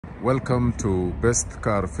Welcome to Best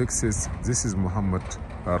Car Fixes. This is Muhammad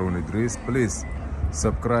Harun Idris. Please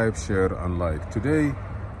subscribe, share and like. Today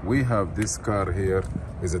we have this car here.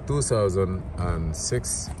 It's a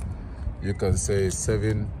 2006, you can say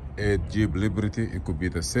 7-8 Jeep Liberty. It could be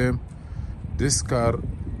the same. This car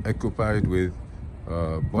occupied with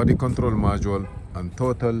body control module and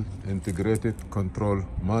total integrated control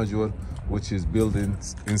module, which is built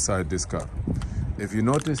inside this car. If you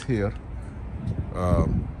notice here,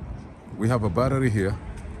 we have a battery here,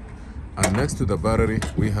 and next to the battery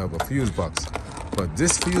we have a fuse box. But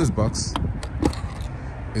this fuse box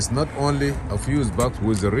is not only a fuse box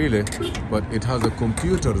with a relay, but it has a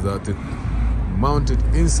computer that is mounted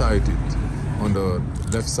inside it on the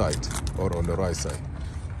left side or on the right side.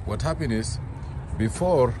 What happened is,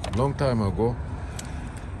 before, long time ago,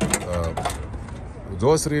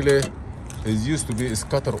 those relay used to be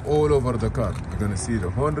scattered all over the car. You're gonna see the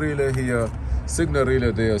horn relay here, signal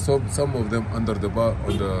relay there, so some of them under the bar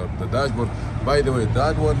on the dashboard. By the way,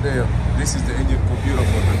 that one there, this is the engine computer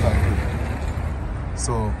for the car.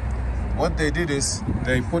 So what they did is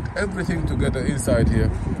they put everything together inside here,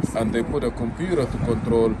 and they put a computer to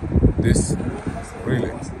control this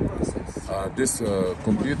relay, this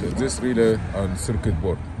relay and circuit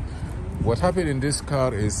board. What happened in this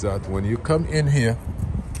car is that when you come in here,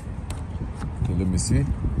 okay, let me see.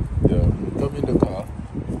 Yeah, you come in the car.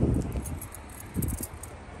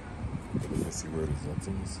 Let me see, where is that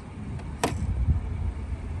thing?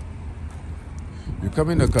 You come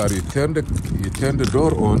in the car, you turn the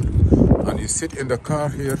door on, and you sit in the car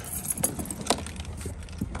here.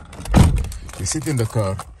 You sit in the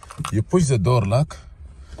car, you push the door lock,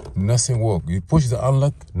 nothing works. You push the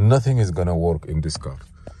unlock, nothing is gonna work in this car.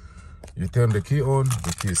 You turn the key on,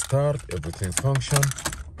 the key start, everything function,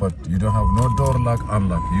 but you don't have no door lock,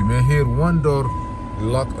 unlock. You may hear one door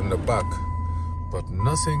lock on the back, but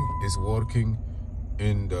nothing is working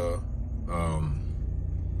in the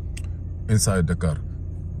inside the car,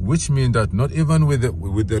 which means that not even with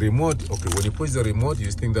the remote. Okay, when you push the remote,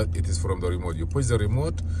 you think that it is from the remote. You push the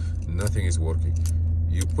remote, nothing is working.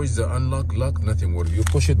 You push the unlock lock, nothing works. You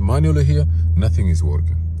push it manually here, nothing is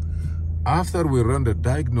working. After we run the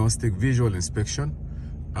diagnostic visual inspection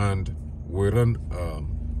and we run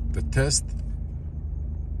the test,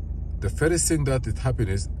 the first thing that it happened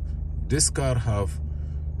is this car have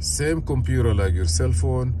same computer like your cell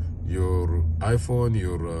phone, your iPhone,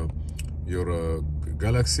 your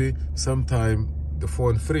Galaxy. Sometime the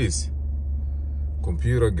phone freeze,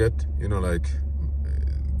 computer get like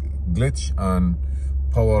glitch and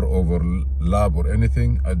power over lab or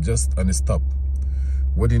anything, adjust and stop.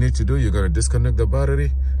 What you need to do, you're gonna disconnect the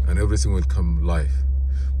battery and everything will come live.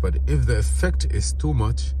 But if the effect is too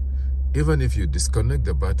much, even if you disconnect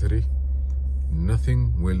the battery,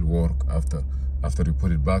 nothing will work after you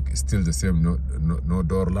put it back. It's still the same, no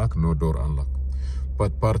door lock, no door unlock.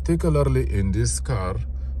 But particularly in this car,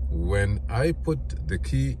 when I put the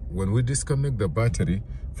key, when we disconnect the battery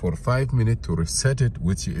for 5 minutes to reset it,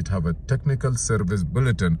 which it have a technical service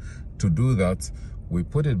bulletin to do that, we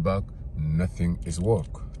put it back, nothing is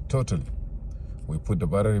work totally. We put the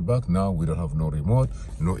battery back. Now we don't have no remote,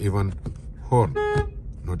 no even horn,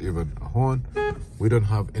 not even a horn. We don't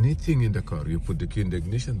have anything in the car. You put the key in the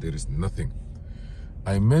ignition, there is nothing.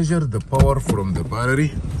 I measured the power from the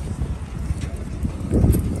battery.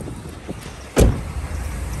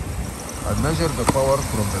 I measured the power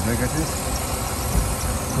from the negative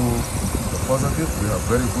to the positive. We have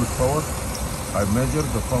very good power. I measured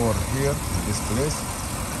the power here in this place.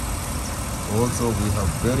 Also, we have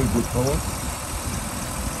very good power.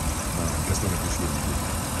 Just want to show you.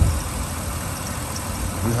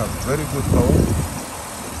 We have very good power.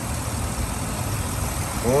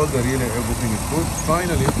 All the relay, everything is good.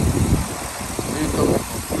 Finally, we come to the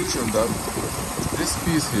conclusion that this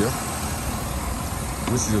piece here,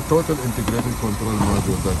 which is a total integrated control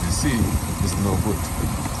module that you see, is no good.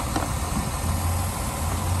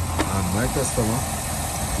 And my customer,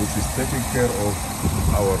 which is taking care of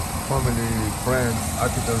our family, friends,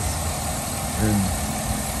 actors in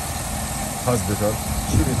hospital,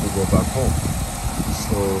 she needs to go back home.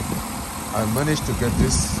 So I managed to get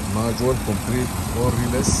this module complete with all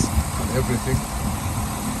relays and everything.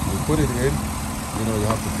 We put it in. You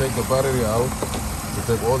have to take the battery out, to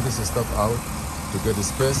take all this stuff out, to get the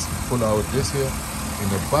space, pull out this here. In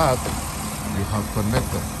the back, you have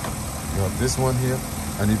connector. You have this one here.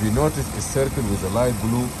 And if you notice, it's circled with a light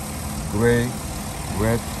blue, gray,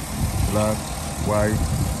 red, black, white,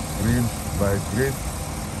 green, light green.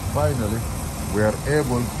 Finally, we are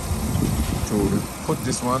able to put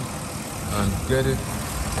this one and get it,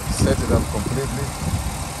 set it up completely.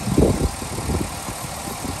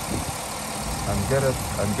 get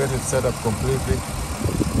it set up completely.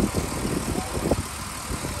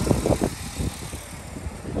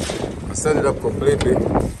 I set it up completely.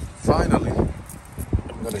 Finally,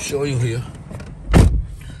 I'm gonna show you here.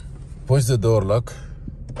 Push the door lock,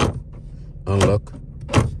 unlock,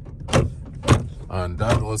 and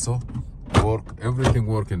that also work. Everything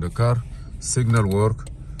work in the car. Signal work.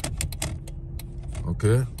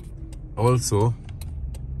 Okay. Also,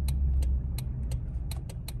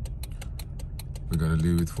 we're gonna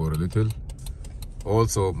leave it for a little.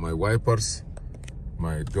 Also, my wipers,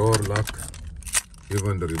 my door lock,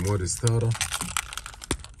 even the remote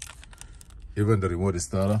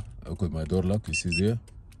starter. I put my door lock. You see there.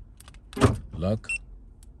 Lock.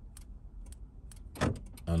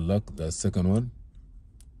 Unlock the second one.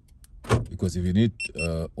 Because if you need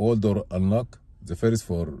all door unlock, the first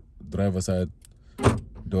for driver side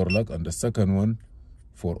door lock and the second one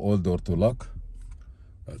for all door to lock.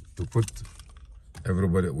 To put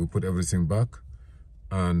we put everything back,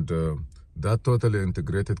 and that totally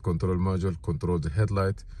integrated control module controls the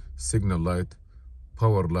headlight, signal light,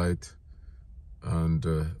 power light, and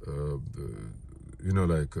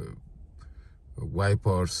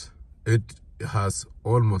wipers. It has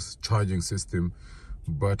almost charging system,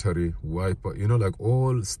 battery, wiper, like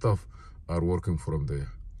all stuff are working from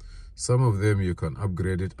there. Some of them you can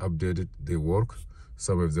upgrade it, update it, they work.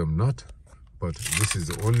 Some of them not, but this is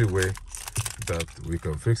the only way that we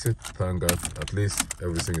can fix it. Thank God, at least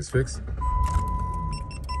everything is fixed.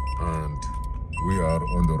 And we are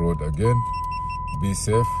on the road again. Be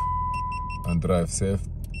safe and drive safe,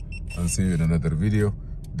 and see you in another video.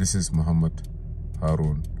 This is Muhammad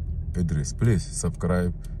Harun Idris. Please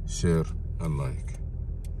subscribe, share, and like.